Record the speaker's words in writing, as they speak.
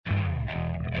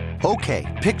Okay,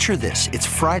 picture this. It's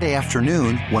Friday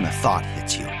afternoon when a thought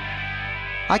hits you.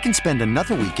 I can spend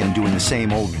another weekend doing the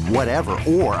same old whatever,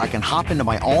 or I can hop into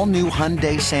my all-new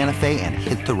Hyundai Santa Fe and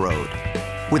hit the road.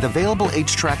 With available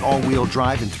H-Track all-wheel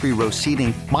drive and 3-row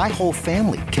seating, my whole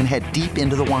family can head deep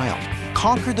into the wild.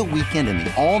 Conquer the weekend in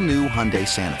the all-new Hyundai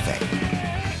Santa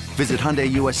Fe. Visit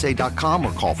HyundaiUSA.com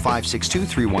or call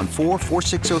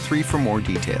 562-314-4603 for more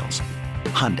details.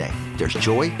 Hyundai, there's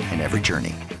joy in every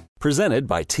journey. Presented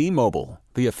by T-Mobile,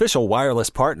 the official wireless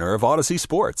partner of Odyssey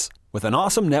Sports. With an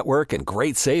awesome network and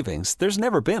great savings, there's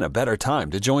never been a better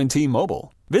time to join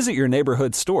T-Mobile. Visit your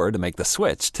neighborhood store to make the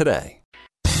switch today.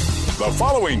 The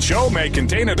following show may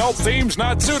contain adult themes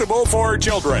not suitable for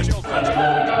children. Shut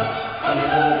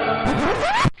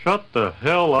the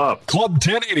hell up. Club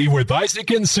 1080 with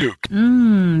Isaac and Suk.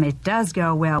 It does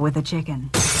go well with the chicken.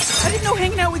 I didn't know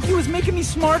hanging out with you was making me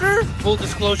smarter. Full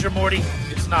disclosure, Morty,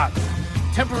 it's not.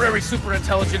 Temporary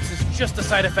superintelligence is just a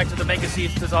side effect of the mega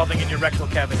seeds dissolving in your rectal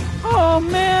cavity. Oh,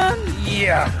 man.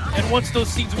 Yeah, and once those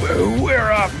seeds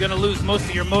wear off, you're going to lose most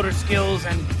of your motor skills,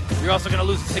 and you're also going to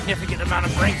lose a significant amount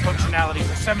of brain functionality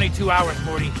for 72 hours,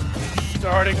 Morty.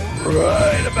 Starting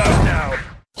right about now.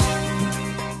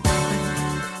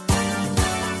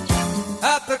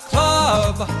 At the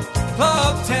club,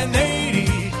 Club 1080,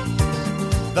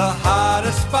 the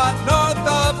hottest spot north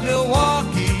of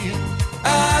Milwaukee.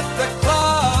 At the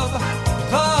club,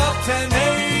 Club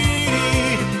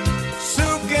 1080,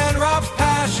 Suk and Rob's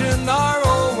passion are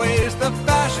always the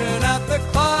fashion. At the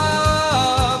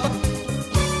club,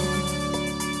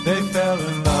 they fell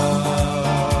in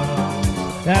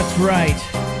love. That's right,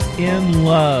 in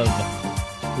love.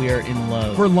 We are in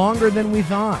love. For longer than we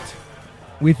thought.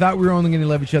 We thought we were only going to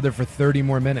love each other for 30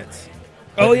 more minutes.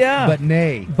 Oh, yeah. But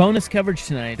nay. Bonus coverage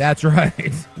tonight. That's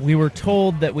right. We were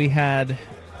told that we had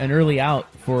an early out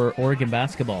for Oregon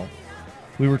basketball.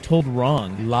 We were told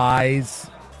wrong. Lies.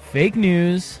 Fake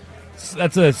news.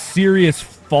 That's a serious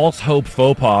false hope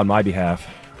faux pas on my behalf.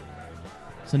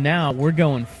 So now we're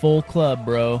going full club,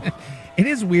 bro. It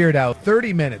is weird how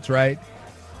 30 minutes, right?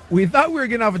 We thought we were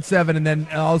getting off at 7, and then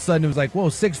all of a sudden it was like, whoa,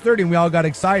 6:30, and we all got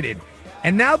excited.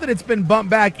 And now that it's been bumped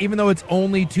back, even though it's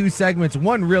only 2 segments,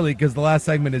 one really, because the last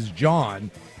segment is John,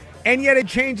 and yet it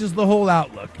changes the whole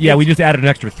outlook. Yeah, we just added an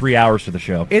extra 3 hours to the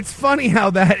show. It's funny how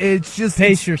that it's just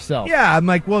pace yourself. Yeah, I'm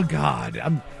like, well,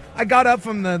 God, I got up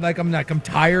from I'm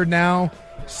tired now.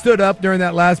 Stood up during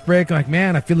that last break. I'm like,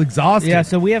 man, I feel exhausted. Yeah,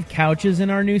 so we have couches in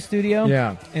our new studio.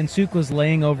 Yeah, and Suk was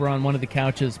laying over on one of the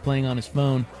couches playing on his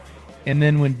phone. And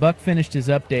then when Buck finished his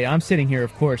update, I'm sitting here,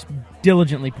 of course,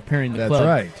 diligently preparing the club. That's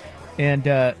right. And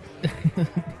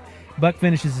Buck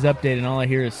finishes his update, and all I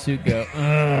hear is Suk go,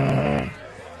 ugh.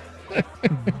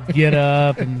 Get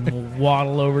up and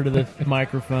waddle over to the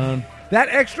microphone. That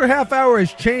extra half hour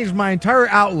has changed my entire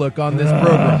outlook on this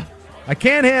program. I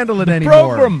can't handle it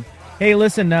anymore. Hey,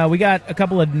 listen, we got a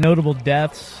couple of notable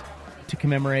deaths to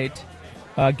commemorate.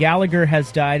 Gallagher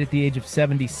has died at the age of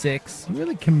 76. You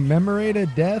really commemorate a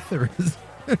death, or is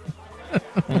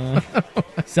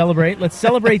celebrate? Let's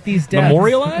celebrate these deaths.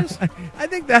 Memorialize? I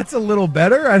think that's a little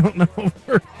better. I don't know.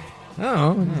 He's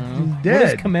dead. What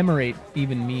does commemorate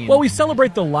even mean? Well, we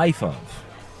celebrate the life of,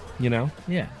 you know?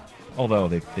 Yeah. Although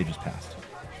they just passed.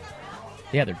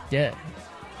 Yeah, they're dead.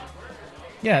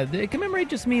 Yeah, commemorate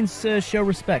just means show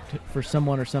respect for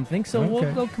someone or something, so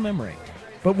we'll go commemorate.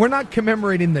 But we're not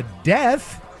commemorating the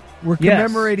death. We're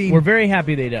commemorating... We're very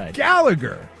happy they died.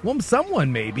 Gallagher. Well,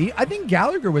 someone maybe. I think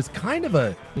Gallagher was kind of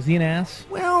a... Was he an ass?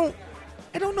 Well,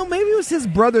 I don't know. Maybe it was his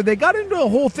brother. They got into a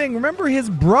whole thing. Remember, his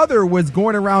brother was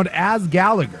going around as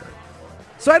Gallagher.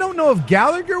 So I don't know if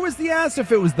Gallagher was the ass,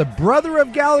 if it was the brother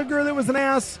of Gallagher that was an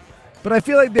ass. But I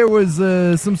feel like there was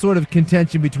some sort of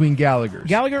contention between Gallaghers.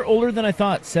 Gallagher older than I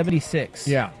thought, 76.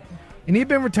 Yeah. And he'd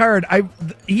been retired.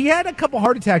 He had a couple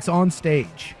heart attacks on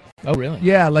stage. Oh, really?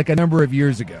 Yeah, like a number of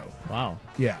years ago. Wow.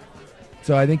 Yeah.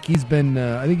 So I think he's been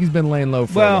laying low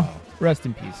for a while. Rest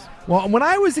in peace. Well, when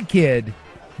I was a kid,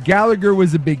 Gallagher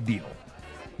was a big deal.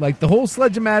 Like the whole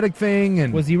Sledge-O-Matic thing.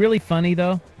 And was he really funny,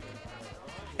 though?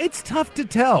 It's tough to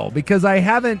tell because I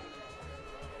haven't...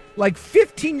 Like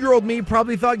 15-year-old me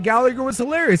probably thought Gallagher was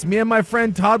hilarious. Me and my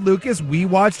friend Todd Lucas, we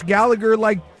watched Gallagher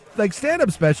like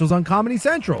stand-up specials on Comedy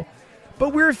Central.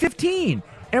 But we were 15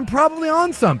 and probably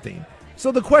on something.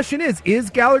 So the question is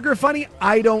Gallagher funny?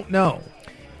 I don't know.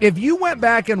 If you went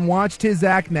back and watched his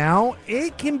act now,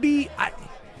 it can be...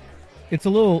 It's a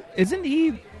little... Isn't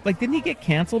he... Like, didn't he get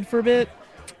canceled for a bit?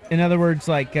 In other words,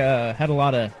 like, had a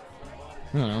lot of,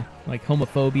 I don't know, like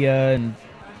homophobia and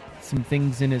some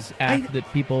things in his act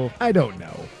that people... I don't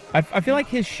know. I feel like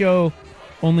his show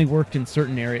only worked in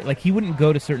certain areas. Like, he wouldn't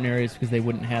go to certain areas because they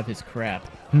wouldn't have his crap.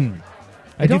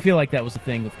 I do feel like that was a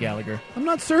thing with Gallagher. I'm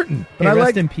not certain, but Hey, I rest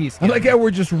like in peace, I like Gallagher. how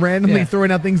we're just randomly Yeah.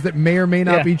 throwing out things that may or may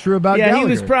not be true about Yeah, Gallagher.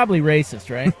 he was probably racist,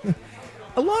 right?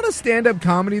 A lot of stand-up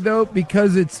comedy, though,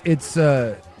 because it's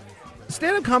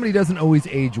stand-up comedy doesn't always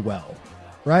age well,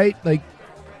 right? Like,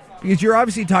 because you're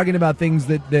obviously talking about things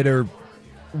that are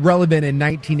relevant in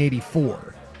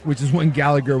 1984, which is when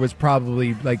Gallagher was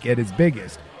probably like at his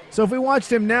biggest. So if we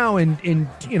watched him now in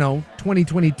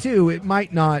 2022, it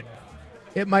might not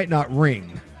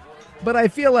ring. But I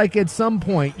feel like at some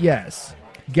point, yes,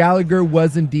 Gallagher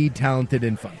was indeed talented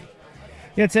and funny.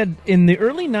 Yeah, it said in the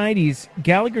early 90s,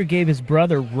 Gallagher gave his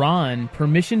brother Ron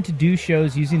permission to do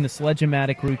shows using the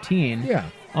Sledge-O-Matic routine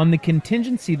on the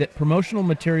contingency that promotional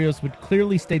materials would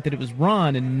clearly state that it was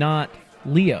Ron and not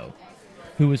Leo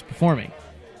who was performing.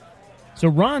 So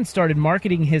Ron started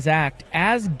marketing his act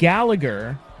as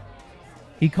Gallagher.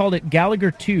 He called it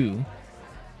Gallagher 2,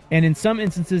 and in some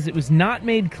instances it was not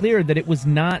made clear that it was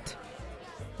not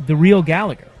the real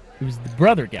Gallagher. It was the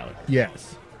brother Gallagher.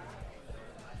 Yes.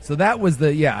 So that was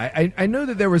I know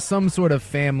that there was some sort of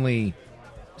family.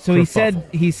 So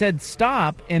he said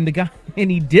stop, and the guy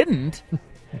he didn't,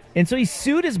 and so he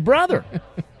sued his brother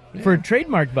for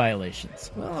trademark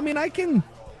violations. Well, I mean, I can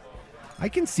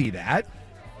see that.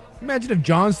 Imagine if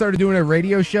John started doing a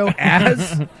radio show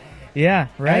as yeah,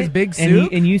 right. as Big and,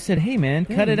 Sook. and you said, "Hey, man,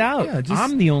 cut it out. Yeah,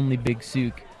 I'm the only Big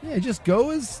Sook." Yeah, just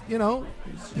go as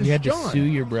just You had John. to sue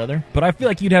your brother. But I feel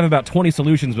like you'd have about 20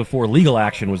 solutions before legal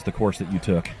action was the course that you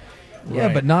took.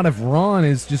 Yeah, but not if Ron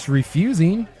is just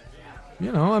refusing.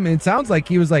 I mean, it sounds like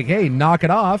he was like, "Hey, knock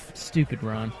it off." Stupid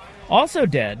Ron. Also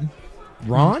dead.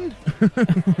 Ron?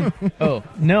 Oh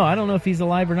no, I don't know if he's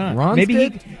alive or not. Ron's maybe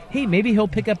dead? maybe he'll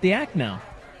pick up the act now.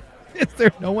 Is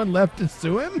there no one left to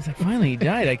sue him? It's like, finally he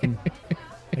died. I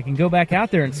can go back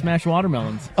out there and smash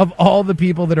watermelons. Of all the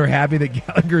people that are happy that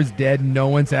Gallagher's dead, no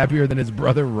one's happier than his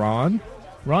brother Ron.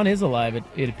 Ron is alive,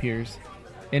 it appears,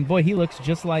 and boy, he looks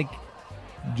just like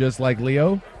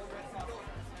Leo.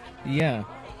 Yeah.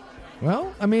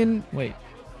 Well, I mean, wait.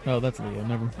 Oh, that's Leo.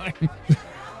 Never mind.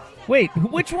 Wait,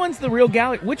 which one's the real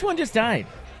Gallagher? Which one just died?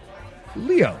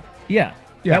 Leo. Yeah.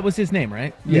 That was his name,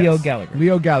 right? Yes. Leo Gallagher.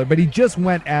 Leo Gallagher, but he just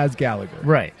went as Gallagher.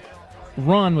 Right.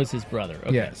 Ron was his brother.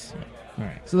 Okay. Yes. All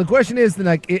right. So the question is, then,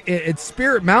 like, it's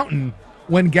Spirit Mountain.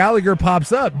 When Gallagher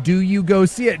pops up, do you go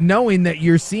see it knowing that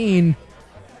you're seeing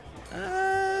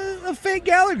a fake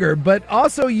Gallagher, but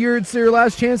also it's your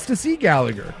last chance to see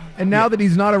Gallagher? And now that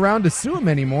he's not around to sue him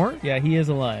anymore. Yeah, he is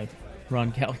alive, Ron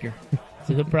Gallagher.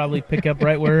 So he'll probably pick up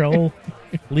right where old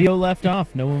Leo left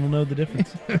off. No one will know the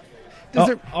difference. Does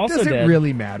it dead.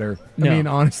 really matter? No. I mean,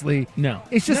 honestly, no.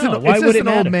 It's just No, an, why it's would just it an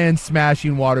matter? old man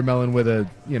smashing watermelon with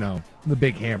the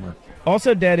big hammer.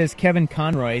 Also dead is Kevin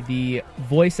Conroy, the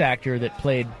voice actor that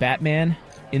played Batman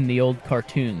in the old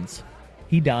cartoons.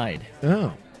 He died.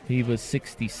 Oh. He was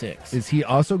 66. Is he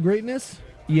also greatness?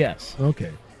 Yes.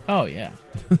 Okay. Oh, yeah.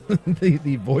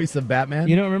 the voice of Batman?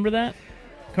 You don't remember that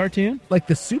cartoon? Like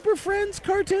the Super Friends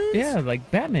cartoons? Yeah,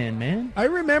 like Batman, man. I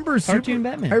remember Cartoon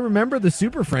Batman. I remember the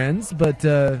Super Friends, but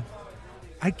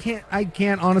I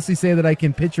can't honestly say that I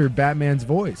can picture Batman's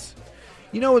voice.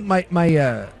 You know what,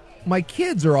 my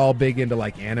kids are all big into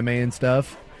like anime and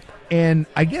stuff, and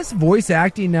I guess voice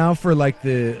acting now for like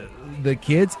the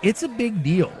kids, it's a big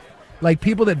deal. Like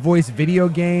people that voice video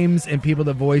games and people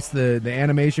that voice the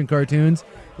animation cartoons,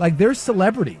 like they're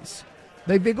celebrities.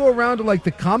 They go around to like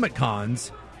the Comic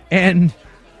Cons, and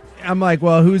I'm like,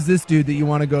 well, who's this dude that you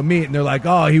want to go meet? And they're like,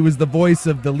 oh, he was the voice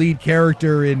of the lead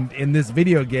character in this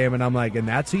video game. And I'm like, and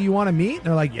that's who you want to meet? And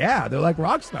they're like, yeah, they're like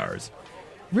rock stars.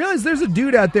 Realize there's a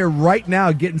dude out there right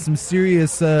now getting some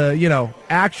serious,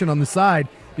 action on the side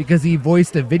because he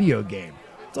voiced a video game.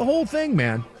 It's a whole thing,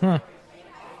 man. Huh.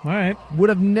 All right. Would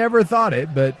have never thought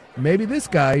it, but maybe this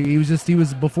guy, he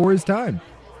was before his time.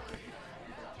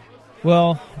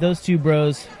 Well, those two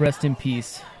bros, rest in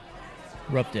peace.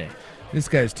 Rough day. This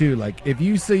guy's too, like, if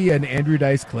you see an Andrew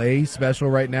Dice Clay special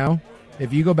right now,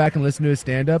 if you go back and listen to his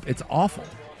stand-up, it's awful.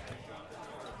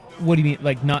 What do you mean,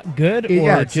 like not good, or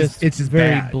Yeah, it's just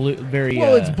very bad. blue, very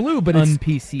well, it's blue, but it's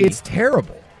un-PC? It's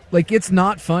terrible. Like, it's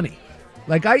not funny.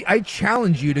 Like, I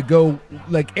challenge you to go.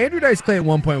 Like, Andrew Dice Clay at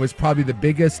one point was probably the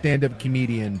biggest stand-up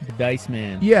comedian. The Dice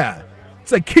Man. Yeah,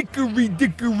 it's like kickery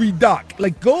dickory dock.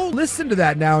 Like, go listen to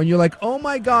that now, and you're like, oh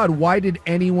my god, why did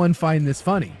anyone find this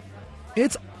funny?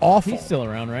 It's awful. He's still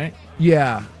around, right?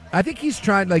 Yeah, I think he's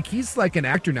trying. Like, he's like an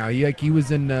actor now. He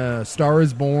was in Star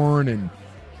Is Born, and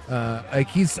I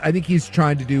think he's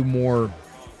trying to do more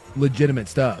legitimate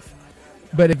stuff.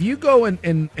 But if you go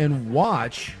and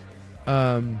watch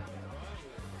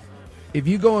if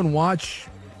you go and watch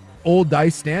old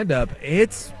Dice stand-up,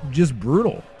 it's just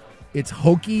brutal. It's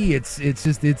hokey. It's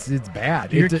bad.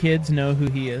 Do your kids know who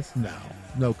he is?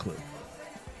 No clue.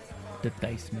 The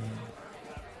Dice Man.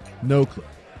 No clue.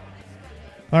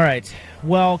 All right.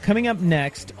 Well, coming up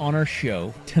next on our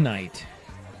show tonight,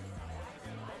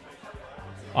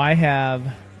 I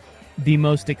have the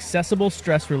most accessible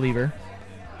stress reliever,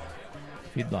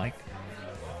 if you'd like.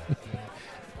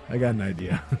 I got an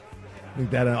idea. I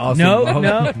think that awesome.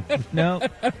 No.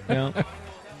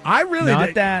 I really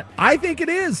not that. I think it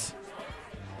is.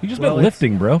 You just been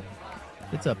lifting, bro.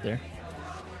 It's up there.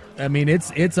 I mean,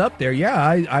 it's up there.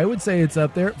 Yeah, I would say it's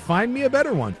up there. Find me a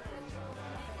better one.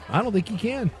 I don't think you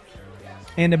can.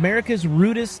 And America's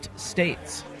rudest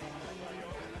states.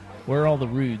 Where are all the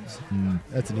rudes?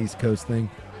 That's an East Coast thing.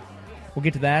 We'll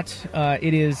get to that.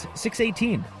 It is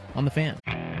 6:18 on the Fan.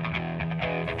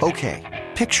 Okay,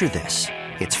 picture this.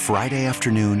 It's Friday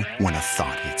afternoon when a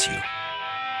thought hits you.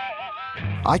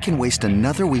 I can waste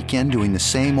another weekend doing the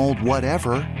same old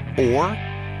whatever, or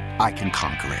I can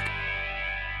conquer it.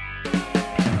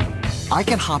 I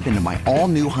can hop into my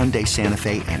all-new Hyundai Santa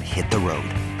Fe and hit the road.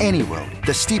 Any road.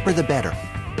 The steeper, the better.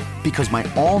 Because my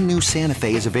all-new Santa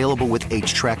Fe is available with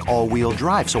H-Track all-wheel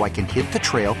drive, so I can hit the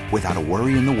trail without a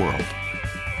worry in the world.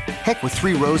 Heck, with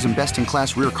 3 rows and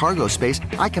best-in-class rear cargo space,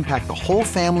 I can pack the whole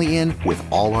family in with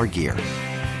all our gear.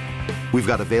 We've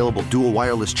got available dual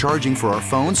wireless charging for our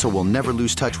phones, so we'll never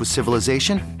lose touch with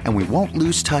civilization, and we won't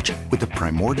lose touch with the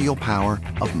primordial power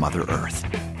of Mother Earth.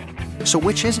 So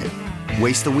which is it?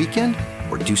 Waste the weekend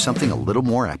or do something a little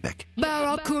more epic?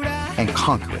 And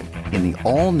conquer it in the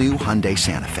all-new Hyundai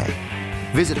Santa Fe.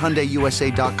 Visit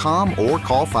HyundaiUSA.com or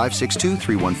call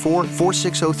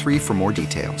 562-314-4603 for more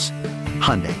details.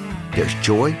 Hyundai, there's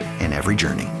joy in every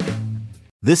journey.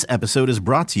 This episode is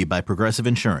brought to you by Progressive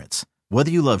Insurance.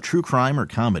 Whether you love true crime or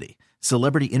comedy,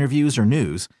 celebrity interviews or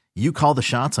news, you call the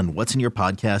shots on what's in your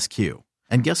podcast queue.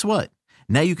 And guess what?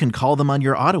 Now you can call them on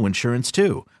your auto insurance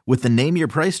too with the Name Your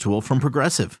Price tool from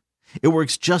Progressive. It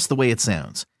works just the way it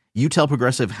sounds. You tell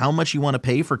Progressive how much you want to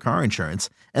pay for car insurance,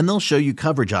 and they'll show you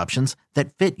coverage options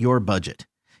that fit your budget.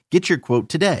 Get your quote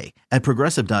today at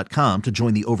Progressive.com to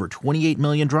join the over 28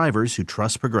 million drivers who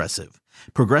trust Progressive.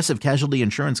 Progressive Casualty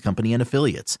Insurance Company and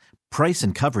Affiliates. Price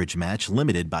and coverage match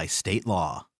limited by state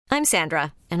law. I'm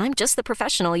Sandra, and I'm just the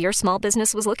professional your small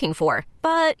business was looking for.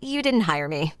 But you didn't hire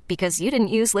me because you didn't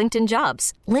use LinkedIn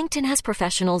Jobs. LinkedIn has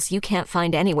professionals you can't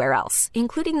find anywhere else,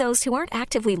 including those who aren't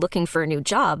actively looking for a new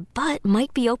job, but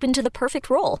might be open to the perfect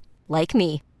role, like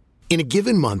me. In a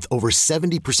given month, over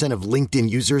 70% of LinkedIn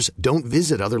users don't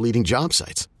visit other leading job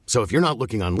sites. So if you're not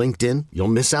looking on LinkedIn, you'll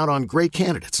miss out on great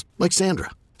candidates like Sandra.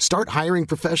 Start hiring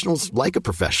professionals like a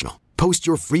professional. Post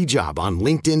your free job on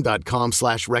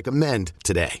linkedin.com/recommend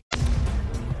today. I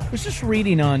was just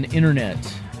reading on internet.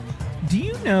 Do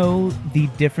you know the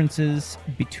differences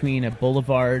between a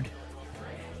boulevard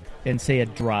and, say, a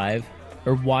drive?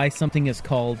 Or why something is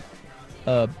called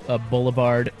a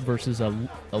boulevard versus a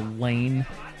lane?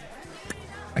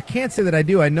 I can't say that I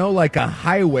do. I know like a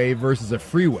highway versus a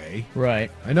freeway. Right.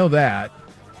 I know that.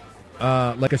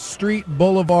 Like a street,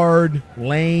 boulevard,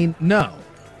 lane. No.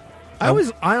 I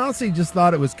honestly just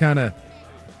thought it was kind of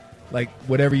like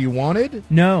whatever you wanted.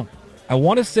 No. I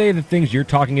want to say the things you're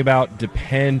talking about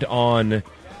depend on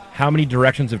how many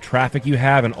directions of traffic you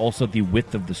have and also the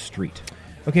width of the street.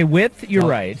 Okay, width, you're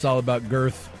right. It's all about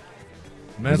girth.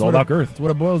 It's all about girth. That's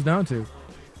what it boils down to.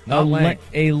 Not length.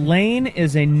 A lane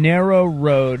is a narrow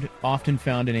road often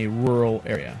found in a rural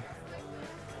area.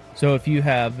 So if you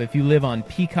live on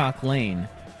Peacock Lane,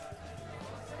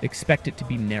 expect it to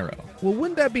be narrow. Well,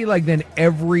 wouldn't that be like then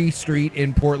every street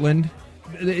in Portland?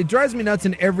 It drives me nuts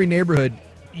in every neighborhood.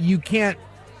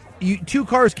 Two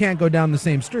cars can't go down the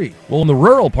same street. Well, and the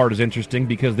rural part is interesting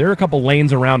because there are a couple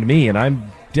lanes around me, and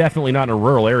I'm definitely not in a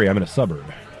rural area. I'm in a suburb.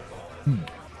 You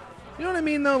know what I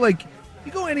mean, though? Like,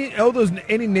 you go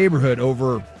any neighborhood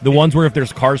over... The ones where if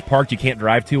there's cars parked, you can't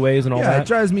drive two ways and all that? Yeah, it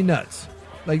drives me nuts.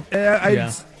 Like,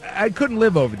 I couldn't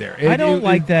live over there. I don't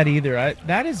like that either.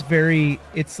 That is very...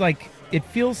 It's like... It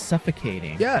feels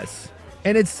suffocating. Yes.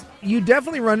 And you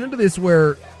definitely run into this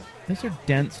where... Those are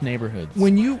dense neighborhoods.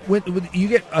 When you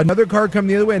get another car come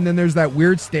the other way and then there's that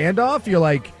weird standoff, you're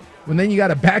like... When then you got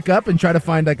to back up and try to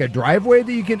find like a driveway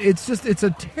that you can... It's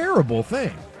a terrible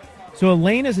thing. So a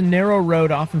lane is a narrow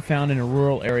road often found in a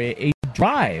rural area. A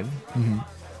drive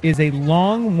is a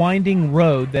long, winding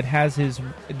road that has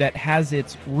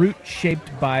its route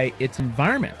shaped by its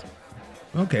environment.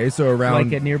 Okay, so around...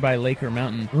 Like a nearby lake or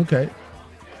mountain. Okay.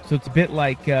 So it's a bit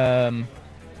like...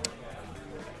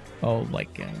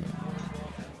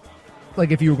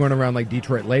 Like if you were going around like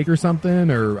Detroit Lake or something,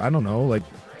 or I don't know, like.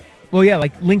 Well, yeah,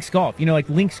 like Links Golf. You know, like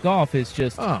Links Golf is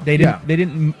just they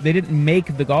didn't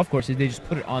make the golf courses. They just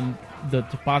put it on the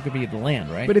topography of the land,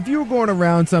 right? But if you were going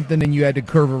around something and you had to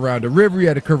curve around a river, you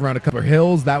had to curve around a couple of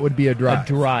hills, that would be a drive. A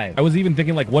drive. I was even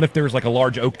thinking, like, what if there was like a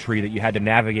large oak tree that you had to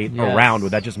navigate around?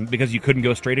 Would that just because you couldn't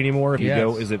go straight anymore? If you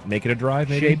go, is it make it a drive?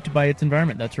 Maybe? Shaped by its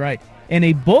environment. That's right. And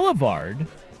a boulevard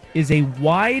is a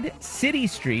wide city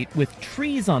street with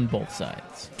trees on both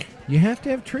sides. You have to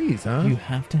have trees, huh? You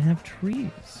have to have trees.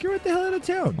 Get right the hell out of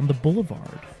town. On the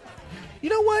boulevard. You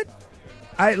know what?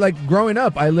 I like growing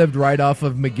up, I lived right off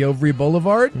of McGilvery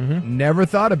Boulevard. Never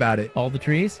thought about it. All the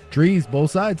trees? Trees,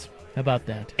 both sides. How about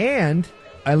that? And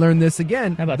I learned this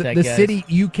again. How about that, the guys? city,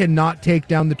 you cannot take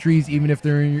down the trees even if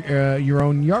they're in your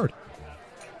own yard.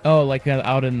 Oh, like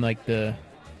out in like the...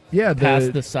 Yeah,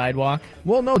 past the sidewalk?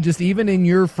 Well, no, just even in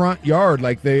your front yard.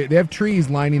 Like they have trees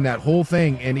lining that whole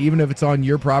thing, and even if it's on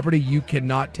your property, you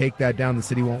cannot take that down. The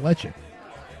city won't let you.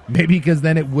 Maybe because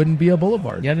then it wouldn't be a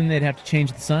boulevard. Yeah, then they'd have to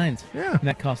change the signs. Yeah. And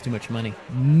that costs too much money.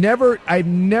 I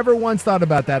never once thought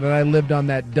about that, and I lived on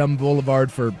that dumb boulevard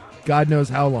for God knows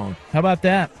how long. How about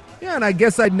that? Yeah, and I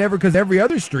guess I'd never, because every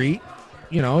other street,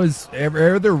 you know, is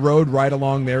every other road right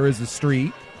along there is a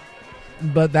street,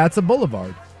 but that's a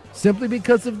boulevard. Simply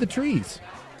because of the trees.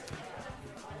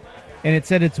 And it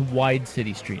said it's wide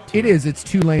city street, too. It is. It's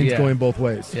 2 lanes going both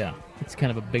ways. Yeah. It's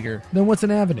kind of a bigger... Then what's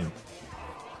an avenue?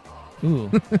 Ooh.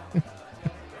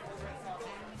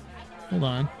 Hold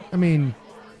on. I mean...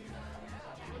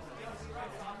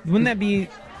 Wouldn't that be...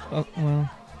 well,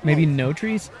 maybe no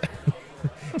trees?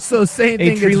 So saying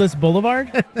a treeless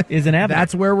boulevard is an avenue.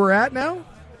 That's where we're at now?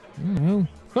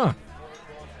 Huh.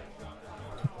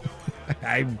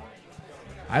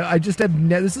 I just have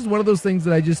this is one of those things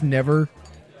that I just never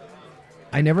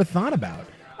thought about.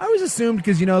 I always assumed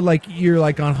because, you know, like you're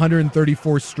like on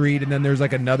 134th Street and then there's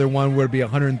like another one where it'd be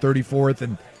 134th,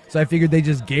 and so I figured they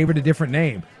just gave it a different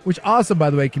name, which also, by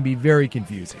the way, can be very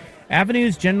confusing.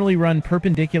 Avenues generally run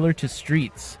perpendicular to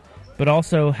streets, but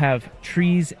also have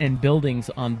trees and buildings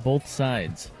on both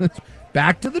sides.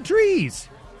 Back to the trees.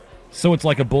 So it's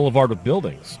like a boulevard with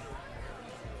buildings.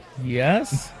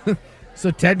 Yes. So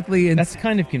technically, that's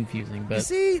kind of confusing. But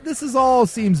see, this is all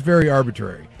seems very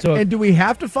arbitrary. So, and do we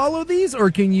have to follow these, or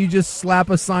can you just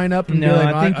slap a sign up? And no, be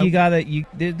like, I think you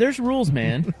gotta. There's rules,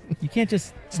 man. You can't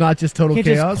just. It's not just total you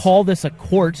can't chaos. Just call this a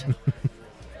court.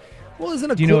 Well,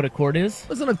 isn't a do you know what a court is?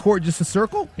 Isn't a court just a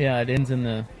circle? Yeah, it ends in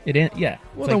the. Yeah,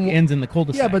 well, it's like ends in the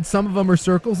cul-de-sac. Yeah, but some of them are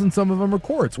circles and some of them are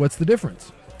courts. What's the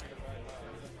difference?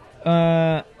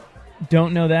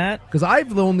 Don't know that, because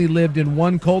I've only lived in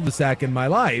one cul-de-sac in my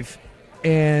life.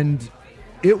 And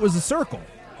it was a circle.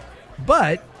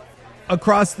 But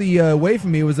across the way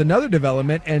from me was another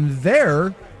development, and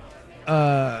their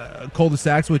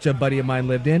cul-de-sacs, which a buddy of mine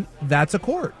lived in, that's a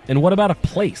court. And what about a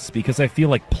place? Because I feel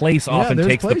like place often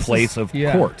takes the place of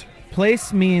court.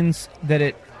 Place means that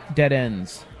it dead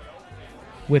ends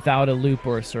without a loop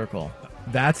or a circle.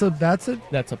 That's a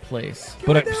place.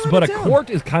 But a court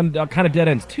is kind of dead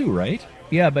ends too, right?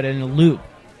 Yeah, but in a loop.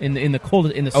 In the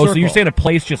circle. So you're saying a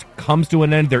place just comes to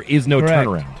an end, there is no Correct.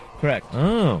 turnaround. Correct.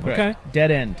 Oh, Correct. okay. Dead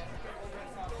end.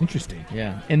 Interesting.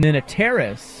 Yeah. And then a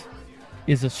terrace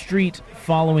is a street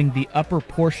following the upper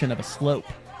portion of a slope.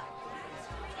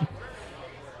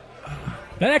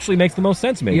 That actually makes the most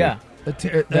sense, maybe. Yeah.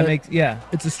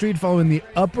 It's a street following the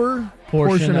upper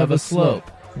portion of a slope.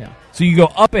 Yeah. So you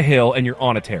go up a hill and you're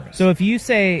on a terrace. So if you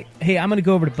say, hey, I'm going to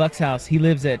go over to Buck's house. He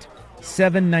lives at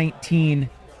 719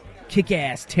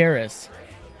 Kick-Ass Terrace.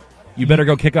 You better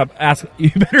go You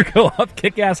better go up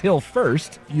Kick-Ass Hill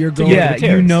first. You're going. Yeah,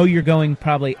 you know you're going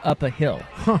probably up a hill.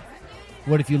 Huh.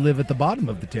 What if you live at the bottom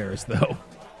of the terrace, though?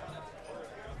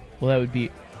 Well, that would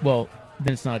be. Well,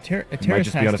 then it's not a terrace. A It terrace might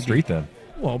just be on a street then.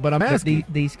 Well, but I'm asking.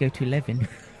 These go to 11.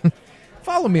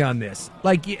 Follow me on this.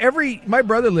 Like my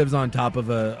brother lives on top of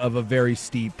a very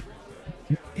steep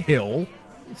hill.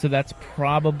 So that's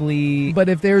probably. But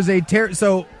if there's a terrace,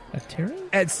 so. A terrace?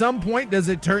 At some point, does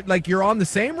it turn like you're on the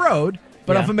same road?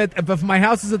 But if my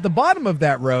house is at the bottom of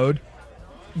that road,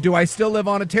 do I still live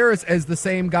on a terrace as the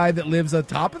same guy that lives on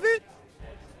top of it?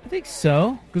 I think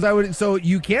so. Because so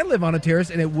you can live on a terrace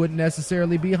and it wouldn't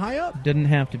necessarily be high up. Doesn't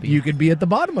have to be. You could be at the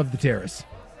bottom of the terrace.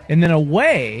 And then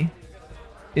away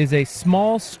is a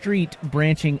small street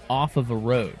branching off of a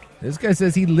road. This guy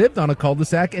says he lived on a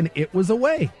cul-de-sac and it was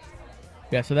away.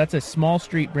 Yeah, so that's a small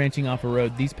street branching off a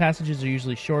road. These passages are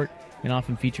usually short and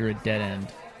often feature a dead end.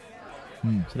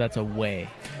 So that's a way.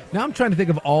 Now I'm trying to think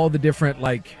of all the different,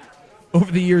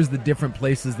 over the years, the different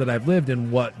places that I've lived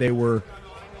and what they were.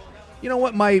 You know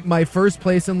what? My first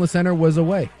place in La Center was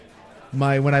away.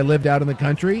 when I lived out in the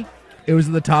country. It was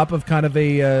at the top of kind of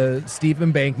a steep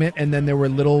embankment, and then there were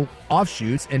little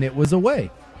offshoots, and it was a way.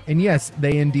 And yes,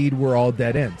 they indeed were all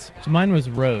dead ends. So mine was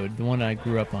road. The one I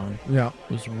grew up on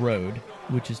was road,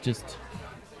 which is just,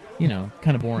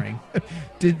 kind of boring.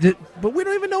 But we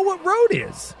don't even know what road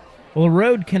is. Well, a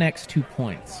road connects 2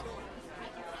 points.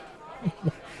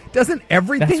 Doesn't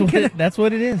everything connect? That's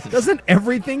what it is. Doesn't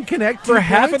everything connect? For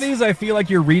half of these, I feel like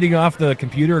you're reading off the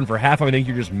computer, and for half, I think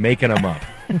you're just making them up.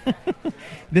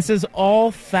 This is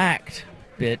all fact,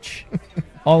 bitch.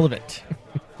 All of it.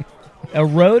 A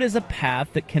road is a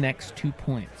path that connects 2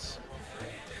 points.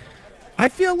 I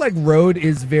feel like road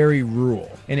is very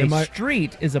rural. And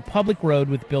street is a public road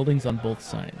with buildings on both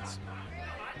sides.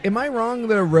 Am I wrong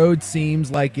that a road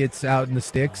seems like it's out in the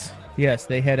sticks? Yes,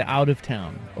 they head out of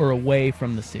town or away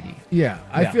from the city. Yeah,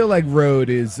 I feel like road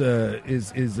is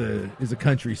a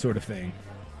country sort of thing.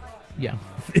 Yeah.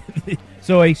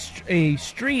 So a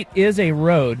street is a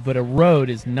road, but a road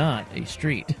is not a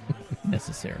street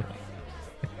necessarily.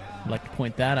 I'd like to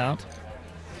point that out.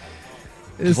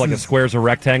 Just like a square's a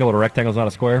rectangle, and a rectangle's not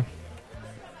a square.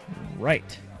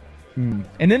 Right. And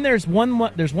then there's one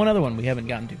other one we haven't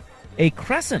gotten to. A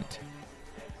crescent.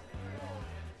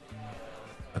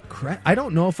 I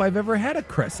don't know if I've ever had a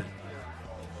crescent.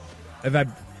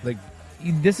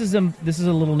 This is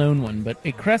a little known one, but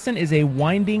a crescent is a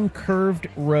winding, curved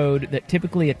road that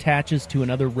typically attaches to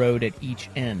another road at each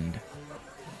end.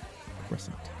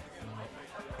 Crescent.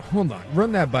 Hold on,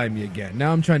 run that by me again.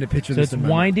 Now I'm trying to picture this. So it's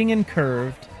winding and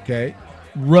curved. Okay.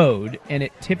 Road, and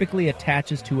it typically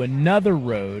attaches to another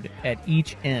road at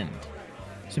each end.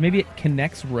 So maybe it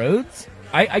connects roads?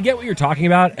 I get what you're talking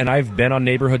about, and I've been on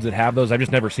neighborhoods that have those. I've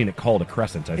just never seen it called a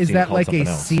crescent. Is that like a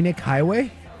scenic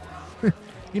highway?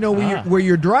 Where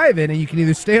you're driving, and you can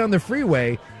either stay on the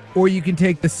freeway, or you can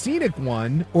take the scenic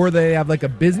one, or they have like a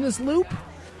business loop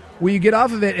where you get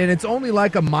off of it, and it's only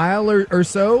like a mile or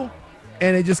so,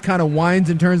 and it just kind of winds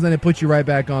and turns, and then it puts you right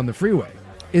back on the freeway.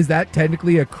 Is that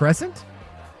technically a crescent?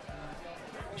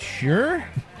 Sure.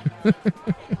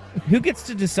 Who gets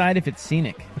to decide if it's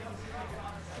scenic?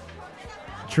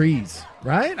 Trees,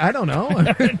 right? I don't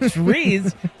know.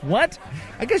 Trees? What?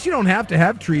 I guess you don't have to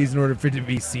have trees in order for it to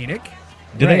be scenic.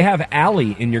 Do they have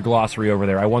alley in your glossary over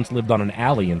there? I once lived on an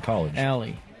alley in college.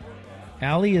 Alley.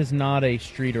 Alley is not a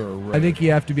street or a road. I think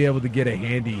you have to be able to get a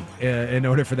handy in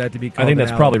order for that to be called I think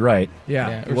that's probably right.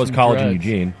 Yeah. It was college in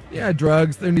Eugene. Yeah,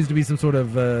 drugs. There needs to be some sort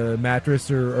of mattress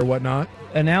or whatnot.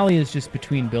 An alley is just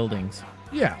between buildings.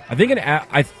 Yeah.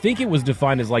 I think it was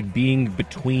defined as like being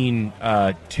between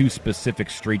two specific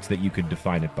streets that you could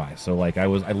define it by. So like I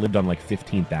lived on like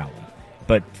 15th Alley,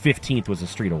 but 15th was a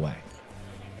street away.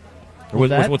 Or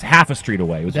was half a street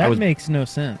away. That makes no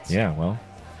sense. Yeah, well,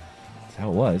 that's how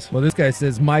it was. Well, this guy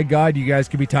says, my God, you guys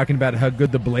could be talking about how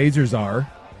good the Blazers are.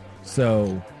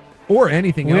 So, or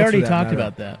anything else. We already for that talked matter.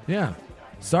 about that. Yeah.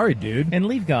 Sorry, dude. And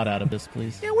leave God out of this,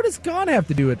 please. Yeah, what does God have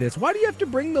to do with this? Why do you have to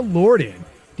bring the Lord in?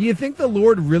 Do you think the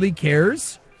Lord really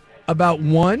cares about,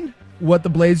 one, what the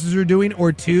Blazers are doing,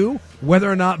 or two,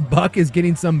 whether or not Buck is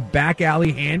getting some back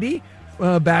alley handy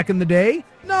back in the day?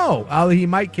 No, he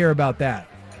might care about that.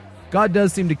 God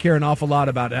does seem to care an awful lot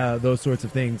about those sorts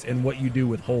of things and what you do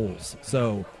with holes.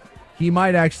 So he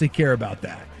might actually care about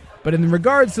that. But in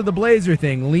regards to the Blazer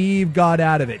thing, leave God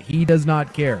out of it. He does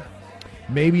not care.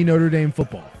 Maybe Notre Dame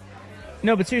football.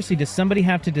 No, but seriously, does somebody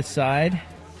have to decide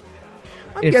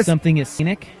if something is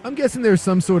scenic? I'm guessing there's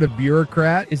some sort of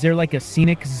bureaucrat. Is there like a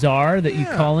scenic czar that you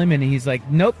call him and he's like,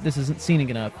 nope, this isn't scenic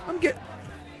enough?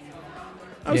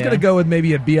 I was going to go with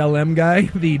maybe a BLM guy,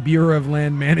 the Bureau of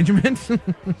Land Management. I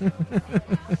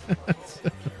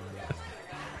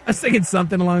was thinking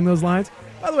something along those lines.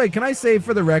 By the way, can I say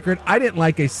for the record, I didn't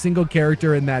like a single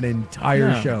character in that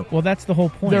entire show. Well, that's the whole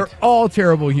point. They're all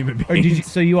terrible human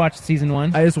beings. So you watched season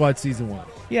 1? I just watched season 1.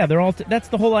 Yeah, they're all. That's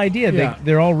the whole idea. Yeah.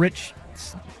 They're all rich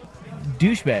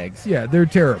douchebags. Yeah, they're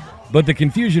terrible. But the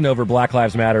confusion over Black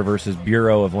Lives Matter versus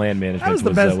Bureau of Land Management was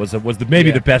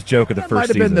the best joke of the first season. That might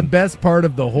have been the best part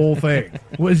of the whole thing.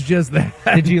 Was just that.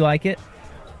 Did you like it?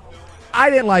 I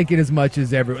didn't like it as much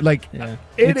as everyone.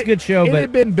 It's a good show, it but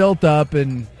had been built up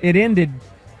and it ended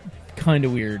kind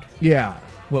of weird. Yeah.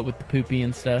 What with the poopy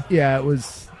and stuff? Yeah, it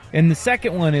was. And the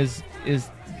second one is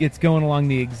it's going along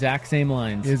the exact same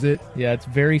lines. Is it? Yeah, it's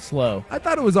very slow. I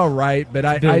thought it was all right, but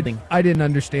I didn't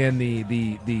understand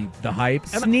the hype.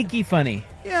 Sneaky funny.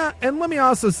 Yeah, and let me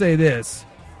also say this.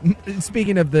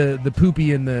 Speaking of the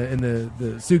poopy in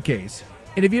the suitcase,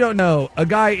 and if you don't know, a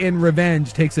guy in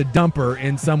Revenge takes a dumper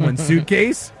in someone's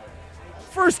suitcase.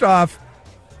 First off,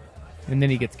 and then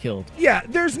he gets killed. Yeah,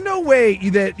 there's no way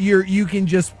that you can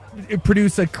just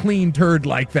produce a clean turd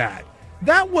like that.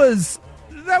 That was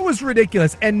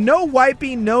ridiculous. And no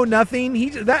wiping, no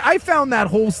nothing. I found that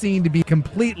whole scene to be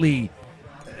completely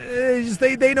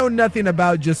they know nothing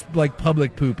about just like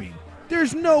public pooping.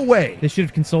 There's no way. They should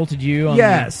have consulted you on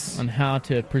on how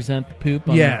to present the poop.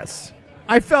 Yes.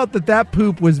 I felt that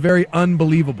poop was very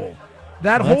unbelievable.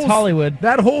 That's Hollywood.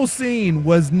 That whole scene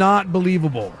was not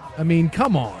believable. I mean,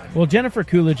 come on. Well, Jennifer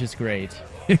Coolidge is great.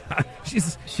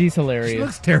 She's hilarious. She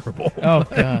looks terrible. Oh,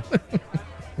 God.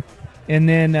 And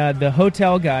then the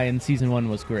hotel guy in season 1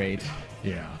 was great.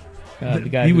 Yeah. The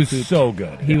guy he who was pooped. so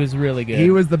good. He was really good.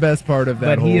 He was the best part of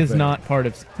that But he is not part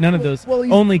of... None of those...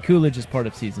 only Coolidge is part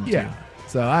of season 2. Yeah.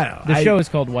 So, I don't know. The show is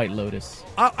called White Lotus.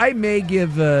 I may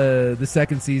give the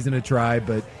second season a try,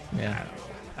 but yeah,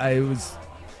 it was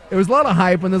a lot of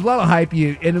hype. When there's a lot of hype,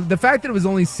 and the fact that it was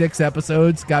only 6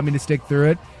 episodes got me to stick through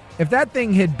it. If that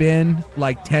thing had been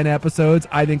like 10 episodes,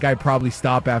 I think I'd probably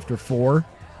stop after 4.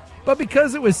 But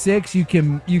because it was 6, you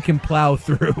can plow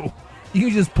through. You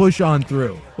can just push on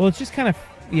through. Well, it's just kind of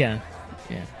yeah.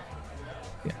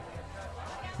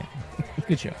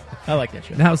 Good show. I like that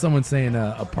show. Now someone's saying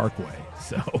a parkway.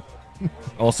 So.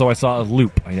 Also, I saw a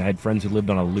loop. I had friends who lived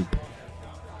on a loop.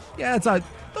 Yeah,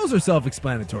 those are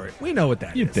self-explanatory. We know what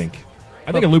that You'd is. think.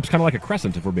 I think a loop's kind of like a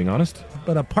crescent, if we're being honest.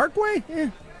 But a parkway?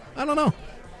 I don't know.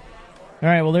 All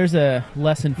right, well, there's a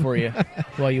lesson for you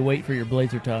while you wait for your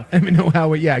Blazer talk. Let me know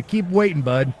how keep waiting,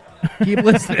 bud. Keep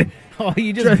listening. Oh,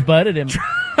 you just butted him.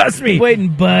 Trust me. Keep waiting,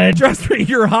 bud. Trust me,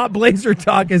 your hot Blazer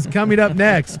talk is coming up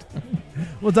next.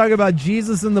 We'll talk about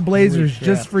Jesus and the Blazers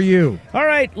just for you. All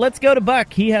right, let's go to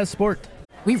Buck. He has sport.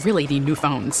 We really need new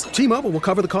phones. T-Mobile will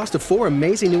cover the cost of 4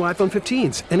 amazing new iPhone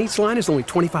 15s, and each line is only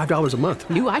 $25 a month.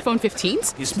 New iPhone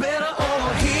 15s? It's better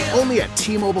over here. Only at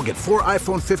T-Mobile, get 4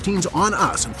 iPhone 15s on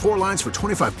us and 4 lines for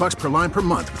 $25 per line per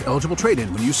month with eligible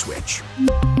trade-in when you switch.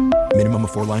 Minimum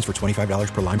of 4 lines for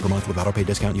 $25 per line per month with autopay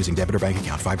discount using debit or bank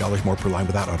account. $5 more per line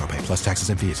without autopay, plus taxes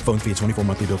and fees. Phone fee at 24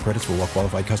 monthly bill credits for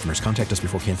well-qualified customers. Contact us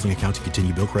before canceling account to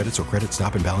continue bill credits or credit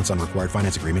stop and balance on required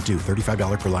finance agreement due.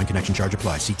 $35 per line connection charge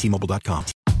applies. See T-Mobile.com.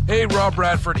 Hey, Rob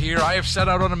Bradford here. I have set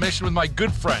out on a mission with my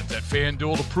good friends at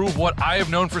FanDuel to prove what I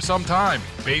have known for some time.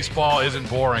 Baseball isn't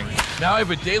boring. Now I have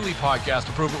a daily podcast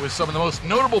to prove it with some of the most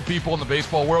notable people in the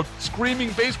baseball world, screaming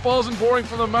baseball isn't boring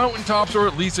from the mountaintops, or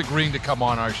at least agreeing to come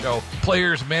on our show.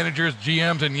 Players, managers,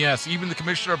 GMs, and yes, even the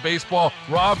commissioner of baseball,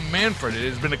 Rob Manfred. It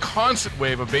has been a constant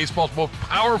wave of baseball's most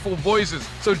powerful voices.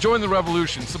 So join the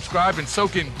revolution. Subscribe and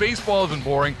soak in Baseball Isn't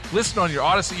Boring. Listen on your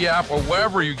Odyssey app or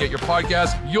wherever you get your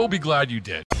podcasts. You'll be glad you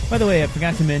did. By the way, I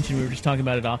forgot to mention, we were just talking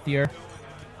about it off the air.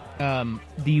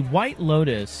 The White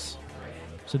Lotus,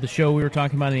 so the show we were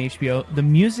talking about on HBO, the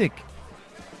music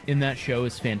in that show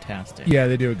is fantastic. Yeah,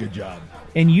 they do a good job.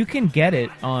 And you can get it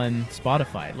on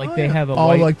Spotify. Like they have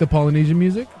like the Polynesian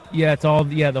music? Yeah, it's all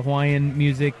the Hawaiian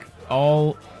music.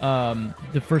 All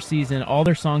the first season, all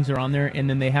their songs are on there, and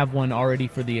then they have one already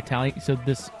for the Italian. So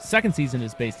this second season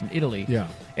is based in Italy. Yeah.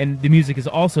 And the music is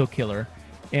also killer.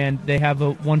 And they have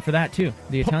one for that, too,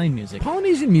 the Italian music.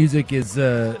 Polynesian music is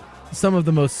some of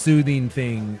the most soothing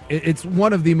thing. It's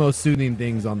one of the most soothing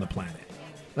things on the planet.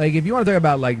 Like, if you want to talk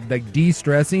about, like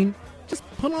de-stressing, just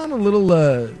put on a little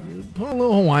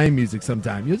Hawaiian music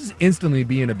sometime. You'll just instantly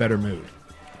be in a better mood.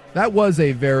 That was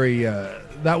a very,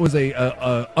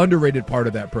 underrated part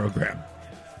of that program.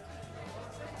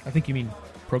 I think you mean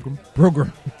program.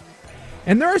 Program.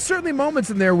 And there are certainly moments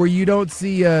in there where you don't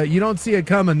see it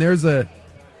coming. There's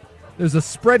a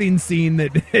spreading scene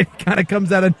that kind of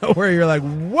comes out of nowhere. You're like,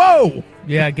 whoa!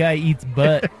 Yeah, guy eats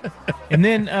butt. And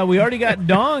then we already got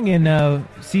Dong in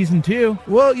season 2.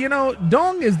 Well,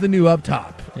 Dong is the new up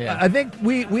top. Yeah. I think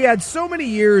we had so many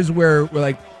years where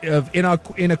of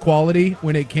inequality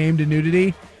when it came to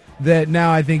nudity that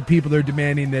now I think people are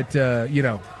demanding that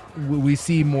we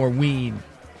see more ween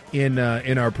in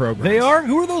our program. They are?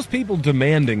 Who are those people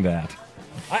demanding that?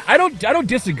 I don't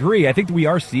disagree. I think we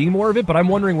are seeing more of it, but I'm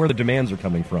wondering where the demands are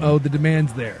coming from. Oh, the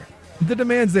demand's there. The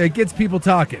demand's there. It gets people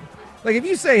talking. Like, if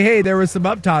you say, hey, there was some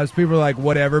up tops, people are like,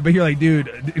 whatever. But you're like,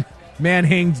 dude, man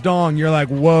hangs dong. You're like,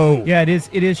 whoa. Yeah, it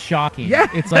is shocking. Yeah.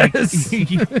 It's like,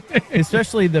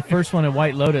 especially the first one in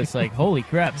White Lotus, like, holy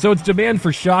crap. So it's demand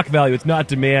for shock value. It's not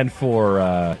demand for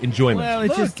enjoyment.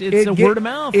 Well, it's word of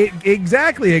mouth.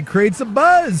 Exactly. It creates a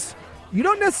buzz. You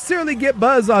don't necessarily get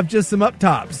buzz off just some up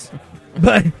tops.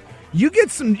 But you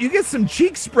get some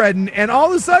cheek spreading, and all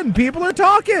of a sudden, people are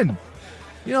talking.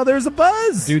 There's a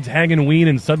buzz. Dude's hanging ween,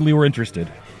 and suddenly we're interested.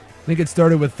 I think it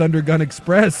started with Thunder Gun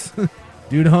Express.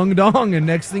 Dude hung dong, and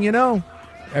next thing you know,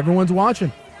 everyone's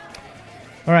watching.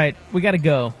 All right, we got to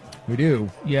go. We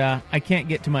do. Yeah, I can't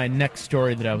get to my next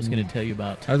story that I was going to tell you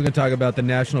about. I was going to talk about the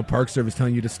National Park Service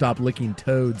telling you to stop licking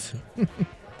toads.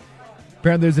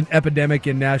 Apparently there's an epidemic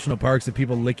in national parks of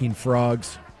people licking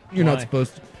frogs. You're Why? not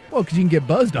supposed to. Well, because you can get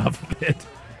buzzed off of it.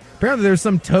 Apparently there's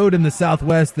some toad in the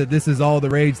Southwest that this is all the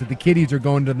rage, that the kiddies are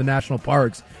going to the national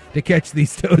parks to catch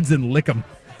these toads and lick them.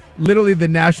 Literally, the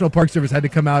National Park Service had to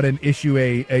come out and issue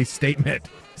a statement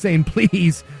saying,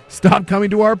 please stop coming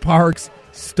to our parks,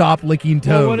 stop licking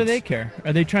toads. Well, what do they care?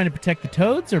 Are they trying to protect the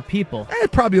toads or people?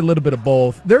 Probably a little bit of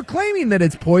both. They're claiming that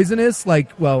it's poisonous.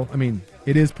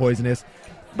 It is poisonous.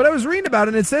 But I was reading about it,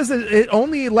 and it says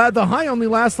that the high only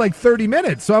lasts like 30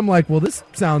 minutes. So I'm like, well, this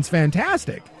sounds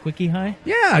fantastic. Quickie high?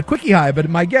 Yeah, quickie high. But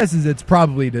my guess is it's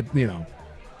probably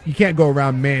you can't go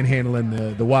around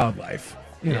manhandling the wildlife.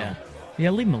 You know. Yeah,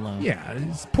 leave them alone. Yeah,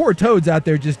 it's poor toads out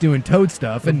there just doing toad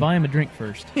stuff. And buy them a drink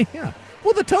first. Yeah.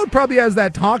 Well, the toad probably has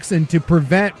that toxin to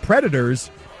prevent predators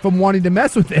from wanting to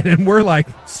mess with it. And we're like,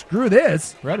 screw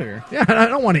this. Predator? Yeah, I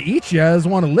don't want to eat you. I just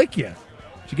want to lick you.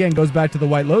 Which, again, goes back to the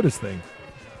White Lotus thing.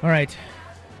 All right.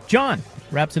 John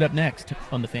wraps it up next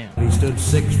on The Fan. He stood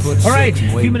 6 foot. All right,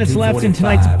 a few minutes left in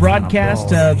tonight's broadcast.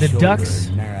 The Ducks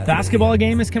basketball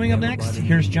game is coming up next.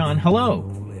 Here's John.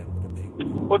 Hello.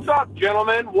 What's up,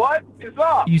 gentlemen? What is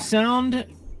up? You sound,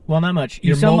 well, not much. You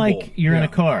You're sound mobile. like you're in a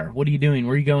car. What are you doing?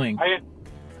 Where are you going?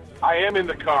 I am in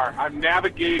the car. I'm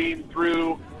navigating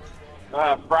through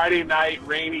Friday night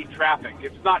rainy traffic.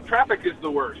 Traffic is the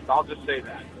worst. I'll just say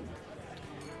that.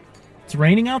 It's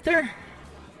raining out there?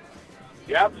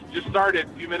 Yep, just started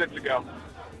a few minutes ago.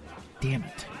 Damn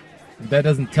it. That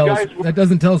doesn't tell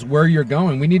us where you're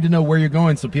going. We need to know where you're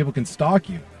going so people can stalk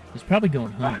you. He's probably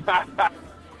going home.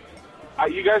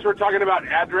 You guys were talking about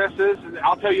addresses, and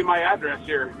I'll tell you my address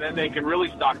here. Then they can really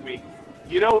stalk me.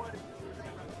 You know,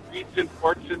 streets and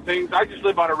ports and things. I just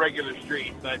live on a regular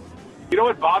street, but you know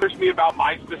what bothers me about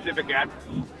my specific address?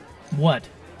 What?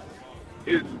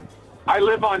 Is I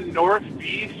live on North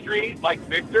B Street, like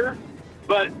Victor,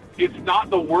 but it's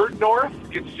not the word North.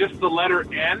 It's just the letter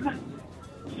N.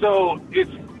 So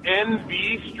it's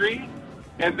NB Street,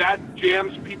 and that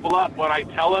jams people up when I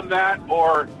tell them that,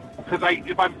 or because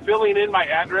if I'm filling in my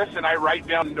address and I write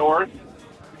down North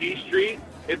B Street,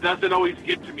 it doesn't always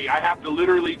get to me. I have to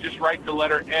literally just write the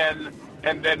letter N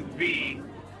and then B,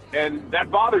 and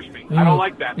that bothers me. I don't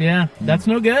like that. Yeah, that's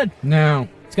no good. No.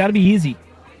 It's got to be easy.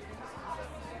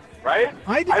 Right?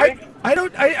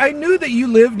 I knew that you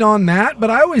lived on that, but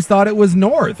I always thought it was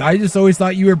North. I just always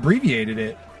thought you abbreviated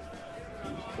it.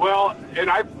 Well, and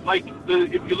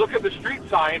if you look at the street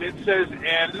sign, it says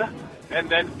N and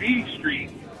then B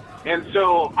Street. And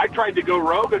so I tried to go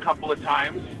rogue a couple of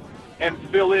times and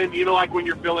fill in, like when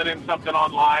you're filling in something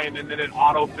online and then it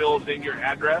auto-fills in your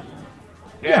address.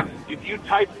 And if you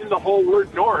type in the whole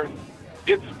word North,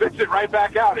 it spits it right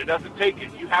back out. It doesn't take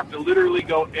it. You have to literally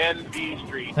go NB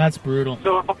Street. That's brutal.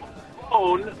 So if I'm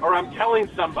on the phone or I'm telling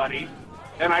somebody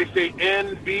and I say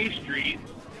NB Street,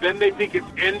 then they think it's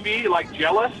NB, like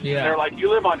jealous. Yeah. They're like, you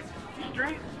live on NB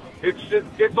Street?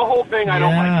 It's the whole thing. I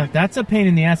don't like. Yeah, that's a pain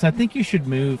in the ass. I think you should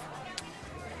move.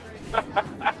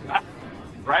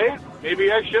 Right?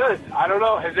 Maybe I should. I don't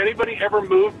know. Has anybody ever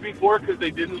moved before because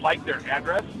they didn't like their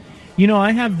address?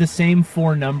 I have the same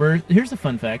 4 numbers. Here's a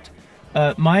fun fact.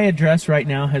 My address right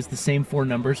now has the same 4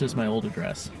 numbers as my old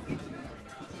address.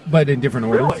 But in different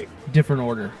orders? Really? Different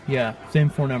order. Yeah, same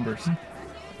 4 numbers. How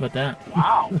about that?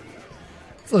 Wow.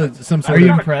 So some sort Are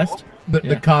you of impressed?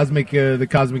 The cosmic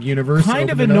universe. Kind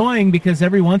of annoying because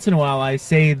every once in a while I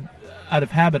say, out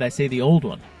of habit, I say the old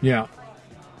one. Yeah.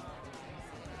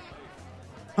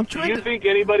 Do you think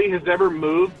anybody has ever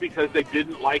moved because they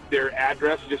didn't like their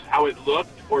address, just how it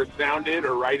looked or sounded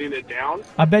or writing it down?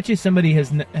 I bet you somebody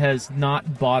has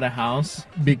not bought a house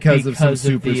because of some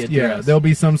superstition. Yeah, there'll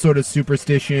be some sort of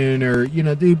superstition, or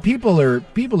dude, people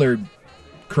are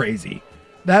crazy.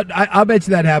 That I bet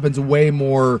you that happens way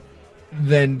more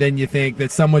than you think.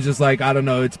 That someone's just like, I don't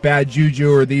know, it's bad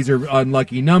juju, or these are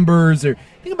unlucky numbers, or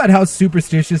think about how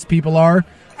superstitious people are.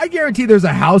 I guarantee there's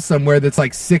a house somewhere that's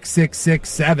like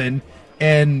 6667,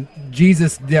 and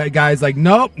Jesus guy's like,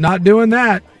 nope, not doing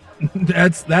that.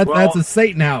 That's a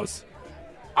Satan house.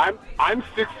 I'm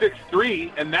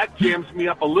 663, and that jams me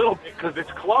up a little bit because it's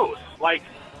close. Like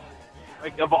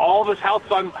of all the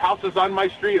houses on my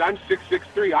street, I'm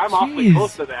 663. I'm awfully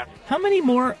close to that. How many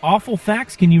more awful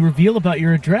facts can you reveal about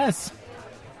your address?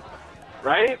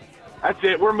 Right? That's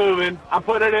it. We're moving. I'm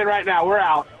putting it in right now. We're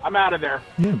out. I'm out of there.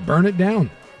 Yeah, burn it down.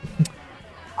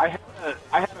 I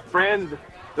had a friend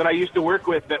that I used to work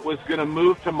with that was going to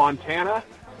move to Montana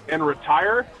and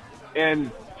retire,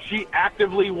 and she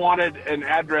actively wanted an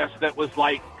address that was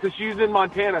like, because she's in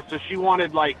Montana, so she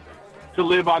wanted like to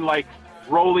live on like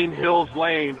Rolling Hills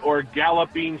Lane or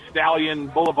Galloping Stallion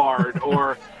Boulevard,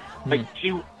 or like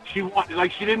she wanted,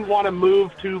 like, she didn't want to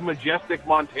move to Majestic,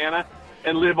 Montana,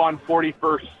 and live on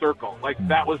 41st Circle. Like,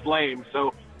 that was lame.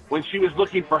 So when she was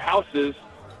looking for houses,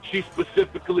 she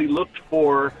specifically looked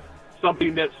for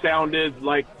something that sounded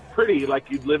like pretty, like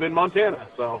you'd live in Montana.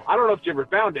 So I don't know if she ever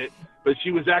found it, but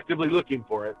she was actively looking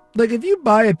for it. Like, if you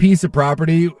buy a piece of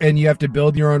property and you have to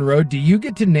build your own road, do you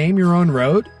get to name your own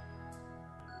road?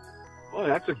 Well,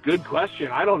 that's a good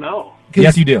question. I don't know.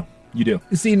 Yes, you do. You do.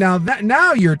 See,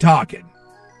 now you're talking.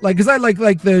 Like, because I like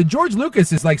the George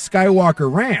Lucas is like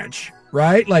Skywalker Ranch,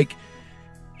 right? Like,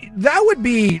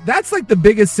 that's like the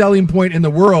biggest selling point in the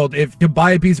world, if to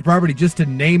buy a piece of property just to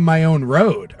name my own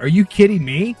road. Are you kidding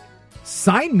me?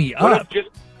 Sign me up.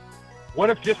 What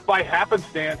if just by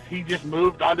happenstance he just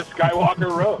moved onto Skywalker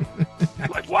Road?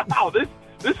 Like, wow, this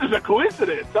is a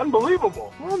coincidence.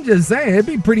 Unbelievable. Well, I'm just saying, it'd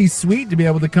be pretty sweet to be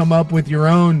able to come up with your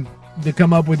own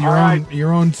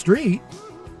your own street.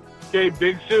 Okay,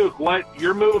 Big Sook,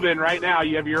 you're moving right now.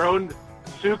 You have your own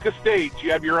Sook Estates.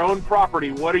 You have your own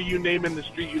property. What are you naming the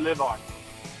street you live on?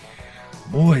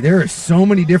 Boy, there are so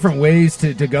many different ways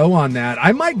to go on that.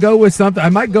 I might go with something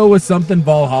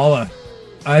Valhalla.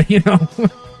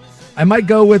 I might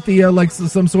go with the like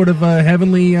some sort of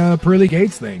heavenly pearly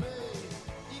gates thing.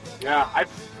 Yeah,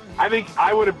 I think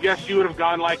I would have guessed you would have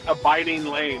gone like Abiding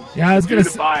Lane. Yeah, I was gonna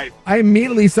say. I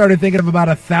immediately started thinking of about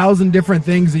 1,000 different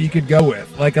things that you could go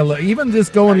with, like even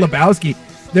just going Lebowski.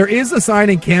 There is a sign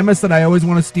in Camas that I always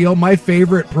want to steal. My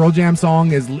favorite Pearl Jam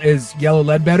song is Yellow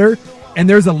Ledbetter, and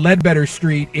there's a Ledbetter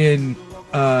Street in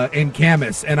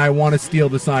Camas, and I want to steal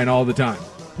the sign all the time.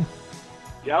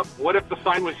 Yep. What if the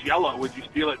sign was yellow? Would you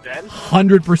steal it then?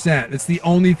 100%. It's the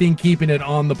only thing keeping it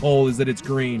on the pole is that it's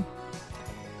green.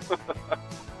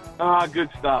 Good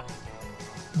stuff.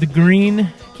 The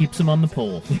green keeps them on the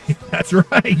pole. That's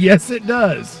right. Yes, it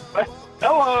does.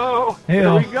 Hello. Hey,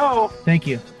 there we go. Thank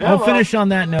you. Hello. I'll finish on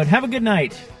that note. Have a good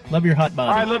night. Love your hot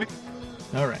body. All right, love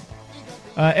you. All right.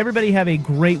 Everybody have a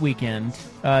great weekend.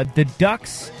 The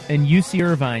Ducks and UC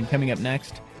Irvine coming up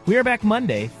next. We are back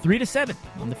Monday, 3 to 7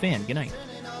 on The Fan. Good night.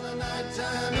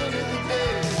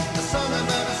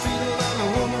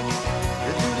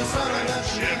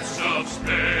 Ships of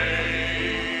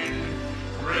Spain,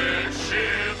 red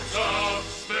ships of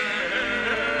Spain.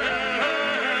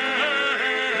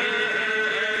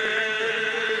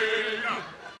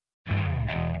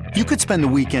 You could spend the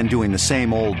weekend doing the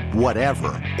same old whatever,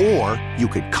 or you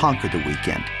could conquer the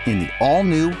weekend in the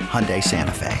all-new Hyundai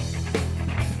Santa Fe.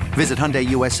 Visit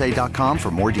HyundaiUSA.com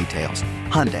for more details.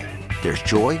 Hyundai, there's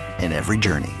joy in every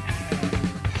journey.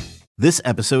 This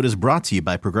episode is brought to you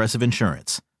by Progressive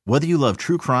Insurance. Whether you love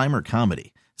true crime or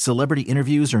comedy, celebrity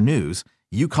interviews or news,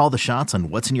 you call the shots on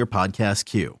what's in your podcast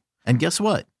queue. And guess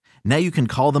what? Now you can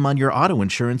call them on your auto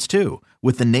insurance too,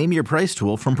 with the Name Your Price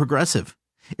tool from Progressive.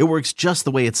 It works just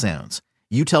the way it sounds.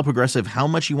 You tell Progressive how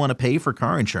much you want to pay for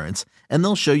car insurance, and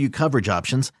they'll show you coverage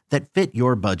options that fit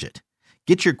your budget.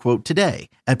 Get your quote today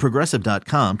at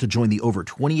Progressive.com to join the over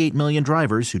 28 million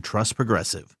drivers who trust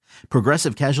Progressive.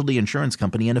 Progressive Casualty Insurance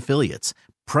Company and Affiliates.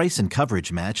 Price and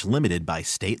coverage match limited by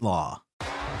state law.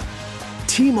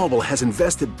 T-Mobile has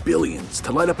invested billions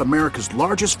to light up America's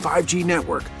largest 5G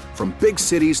network, from big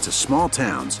cities to small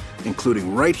towns,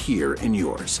 including right here in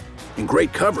yours. And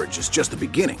great coverage is just the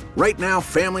beginning. Right now,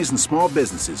 families and small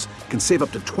businesses can save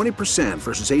up to 20%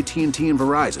 versus AT&T and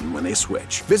Verizon when they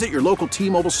switch. Visit your local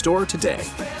T-Mobile store today.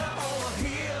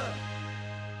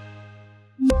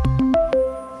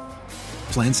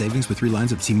 Plan savings with 3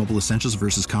 lines of T-Mobile Essentials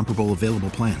versus comparable available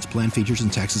plans. Plan features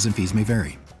and taxes and fees may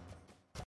vary.